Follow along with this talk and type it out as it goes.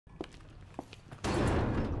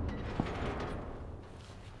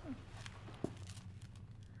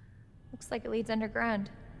Looks like it leads underground.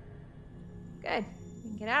 Good.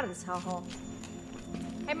 We can get out of this hellhole.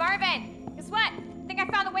 Hey, Marvin! Guess what? I think I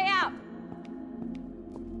found the way out!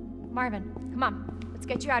 Marvin, come on. Let's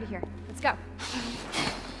get you out of here. Let's go.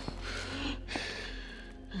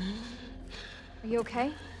 Are you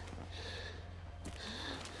okay?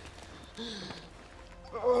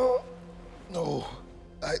 Oh, no.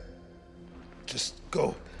 Just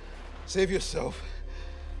go. Save yourself.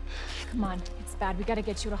 Come on, it's bad. We gotta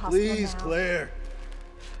get you to hospital now. Please, Claire.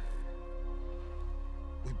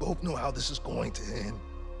 We both know how this is going to end.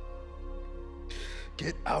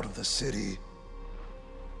 Get out of the city.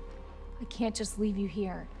 I can't just leave you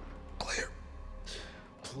here. Claire,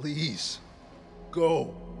 please,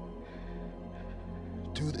 go.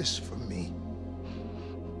 Do this for me.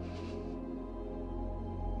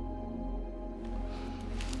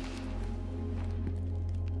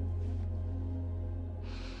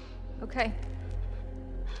 Okay.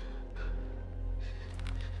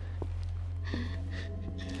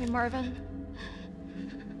 Hey, Marvin.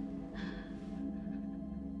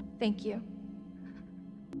 Thank you.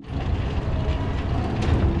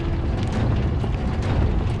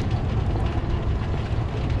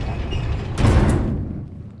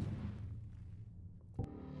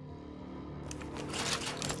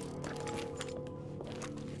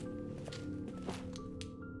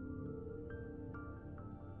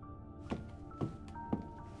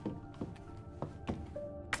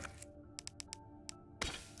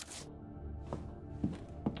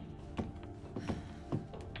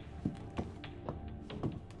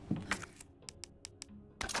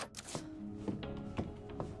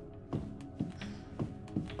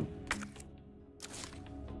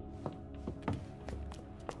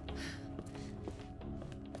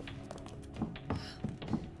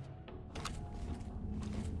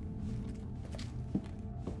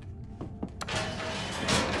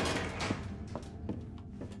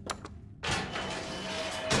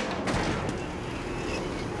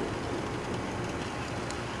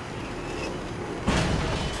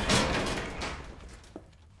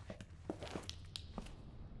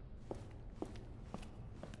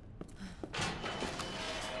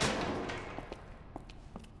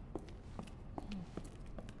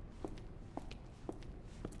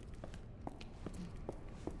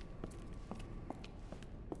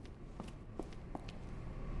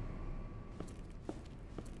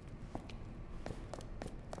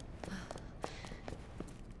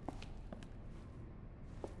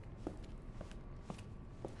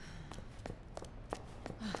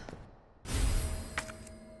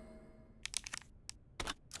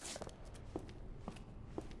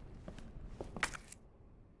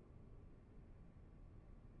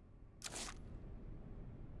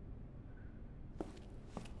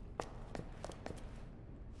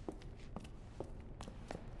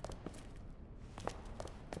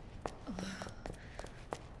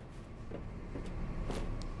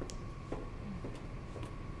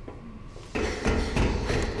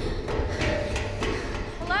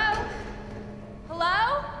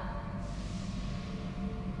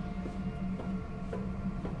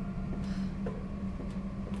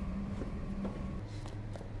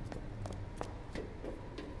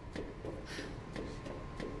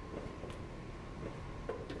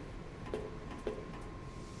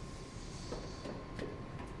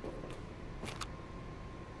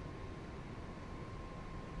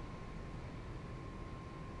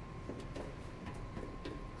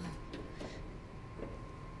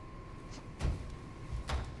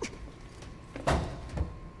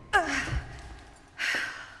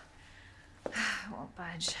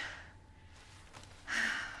 Budge.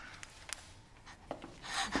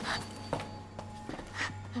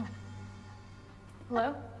 Oh.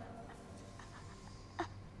 Hello?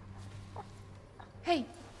 Hey.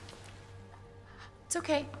 It's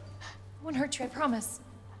okay. I won't hurt you, I promise.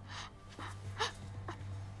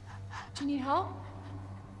 Do you need help?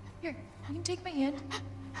 Here, you can take my hand.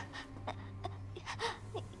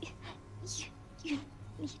 You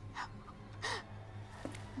need help.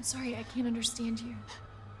 I'm sorry, I can't understand you.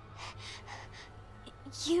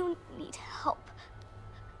 You need help.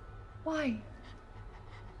 Why?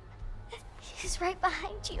 He's right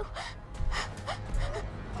behind you.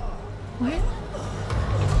 What?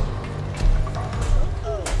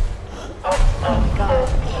 Oh my God.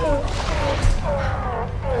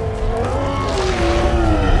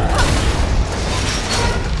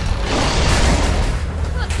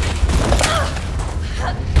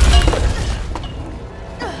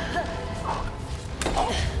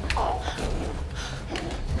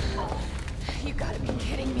 You gotta be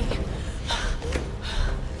kidding me.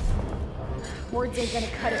 Words ain't gonna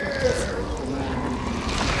cut it with this.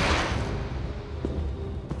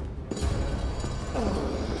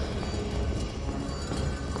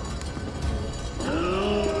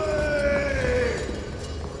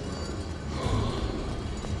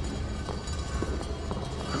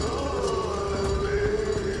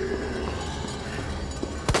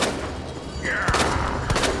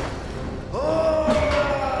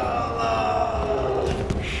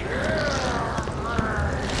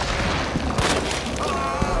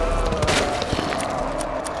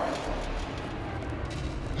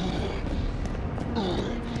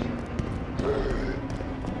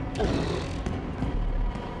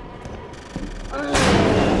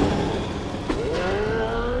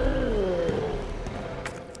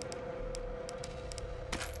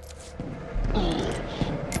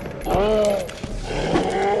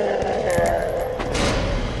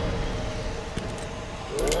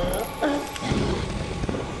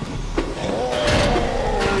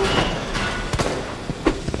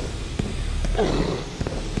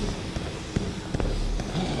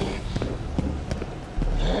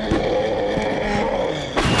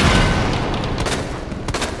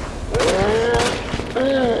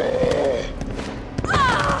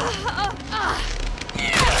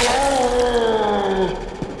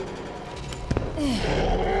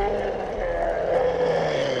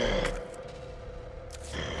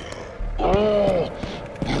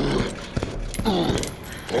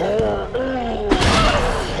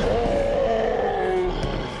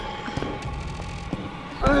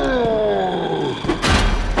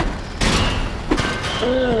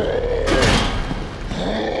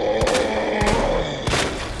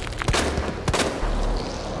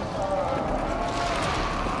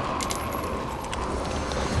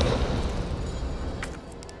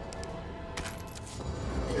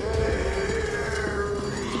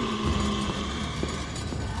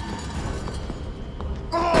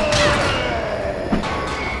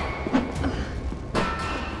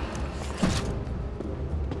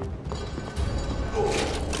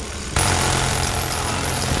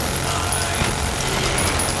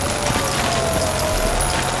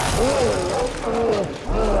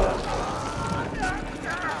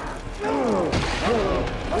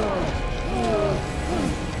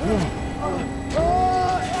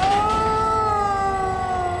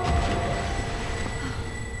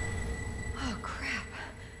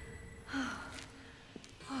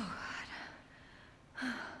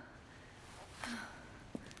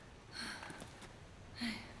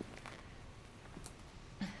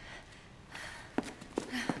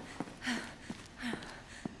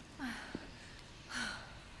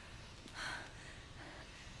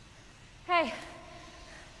 Hey,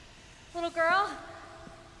 little girl.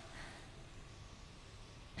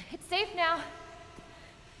 It's safe now.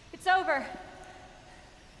 It's over.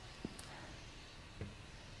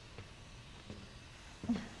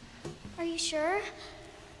 Are you sure?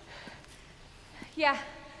 Yeah,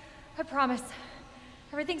 I promise.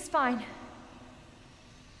 Everything's fine.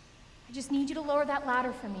 I just need you to lower that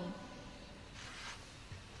ladder for me.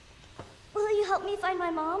 Will you help me find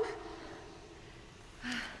my mom?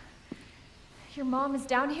 Your mom is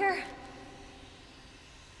down here?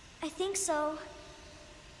 I think so.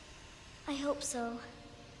 I hope so.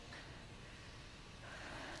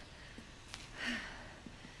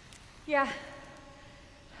 Yeah,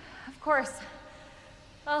 of course.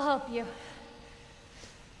 I'll help you.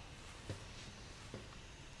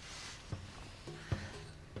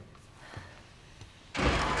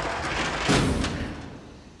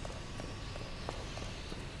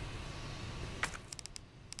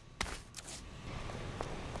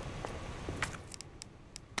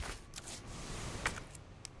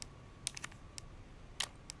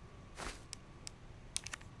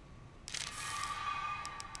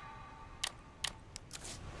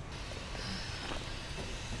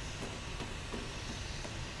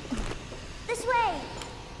 This way!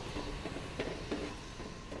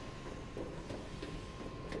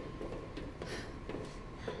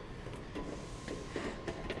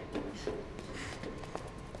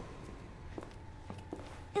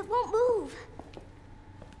 It won't move.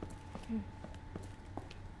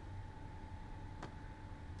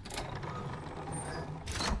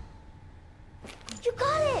 You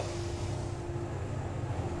got it!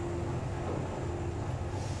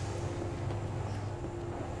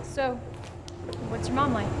 So, what's your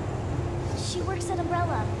mom like? She works at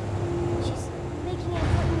Umbrella. She's making an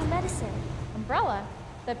important new medicine. Umbrella?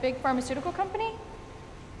 That big pharmaceutical company?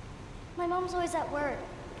 My mom's always at work.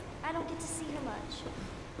 I don't get to see her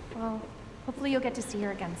much. Well, hopefully you'll get to see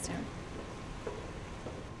her again soon.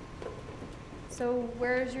 So,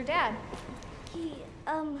 where's your dad? He,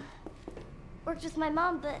 worked with my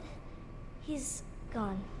mom, but he's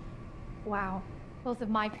gone. Wow. Both of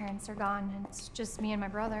my parents are gone, and it's just me and my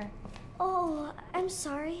brother. Oh, I'm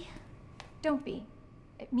sorry. Don't be.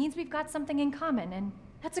 It means we've got something in common, and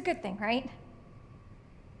that's a good thing, right?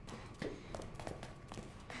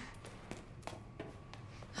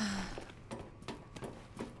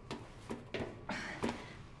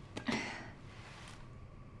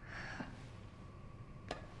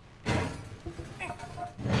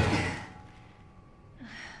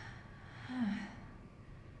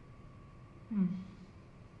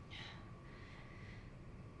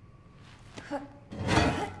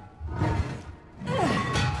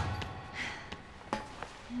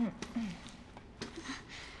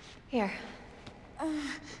 Here.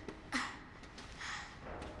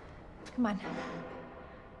 Come on.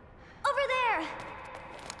 Over there!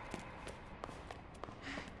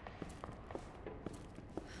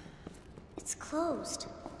 It's closed.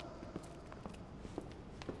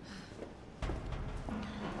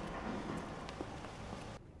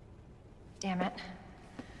 Damn it.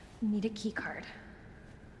 We need a key card.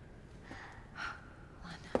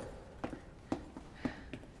 Hold on.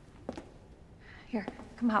 Here,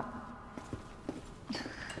 come help.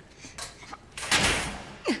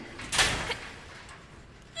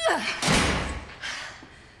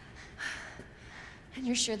 And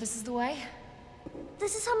you're sure this is the way?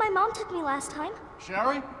 This is how my mom took me last time.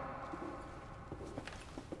 Sherry?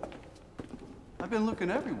 I've been looking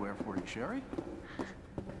everywhere for you, Sherry.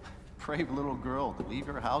 Brave little girl to leave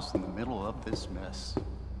your house in the middle of this mess.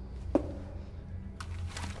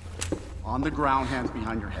 On the ground, hands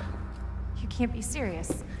behind your head. You can't be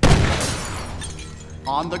serious.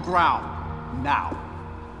 On the ground, now.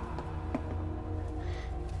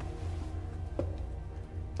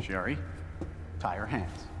 Sherry, tie her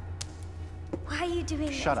hands. Why are you doing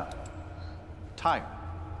this? Shut up. Tie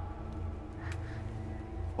her.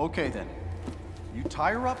 Okay then. You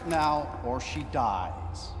tie her up now, or she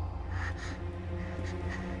dies.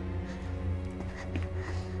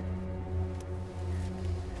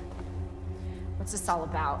 What's this all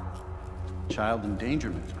about? Child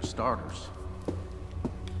endangerment, for starters.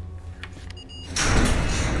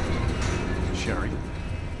 Sherry,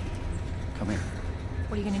 come here.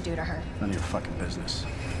 What are you gonna do to her? None of your fucking business.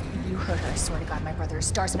 If you hurt her, I swear to God, my brother is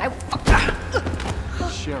stars and I will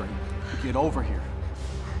fuck. Sherry, get over here.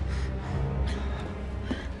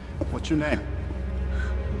 What's your name?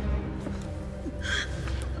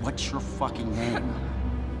 What's your fucking name?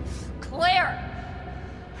 Claire!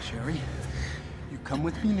 Sherry, you come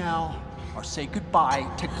with me now, or say goodbye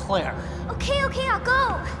to Claire. Okay, I'll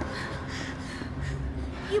go.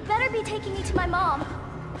 You better be taking me to my mom.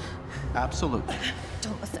 Absolutely.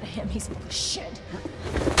 Don't listen to him, he's full of shit.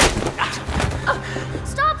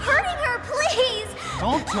 Stop hurting her, please!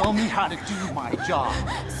 Don't tell me how to do my job.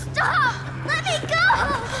 Stop! Let me go!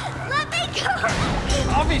 Let me go!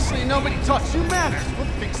 Obviously, nobody taught you manners. We'll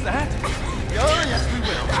fix that. Oh, yes, we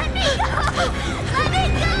will. Let me go! Let me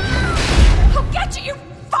go! I'll get you, you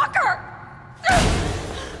fucker!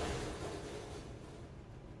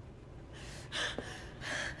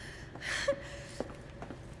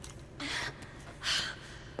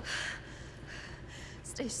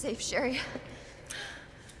 Stay safe, Sherry.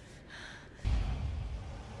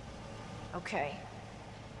 Okay.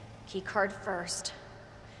 Key card first.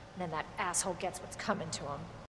 And then that asshole gets what's coming to him.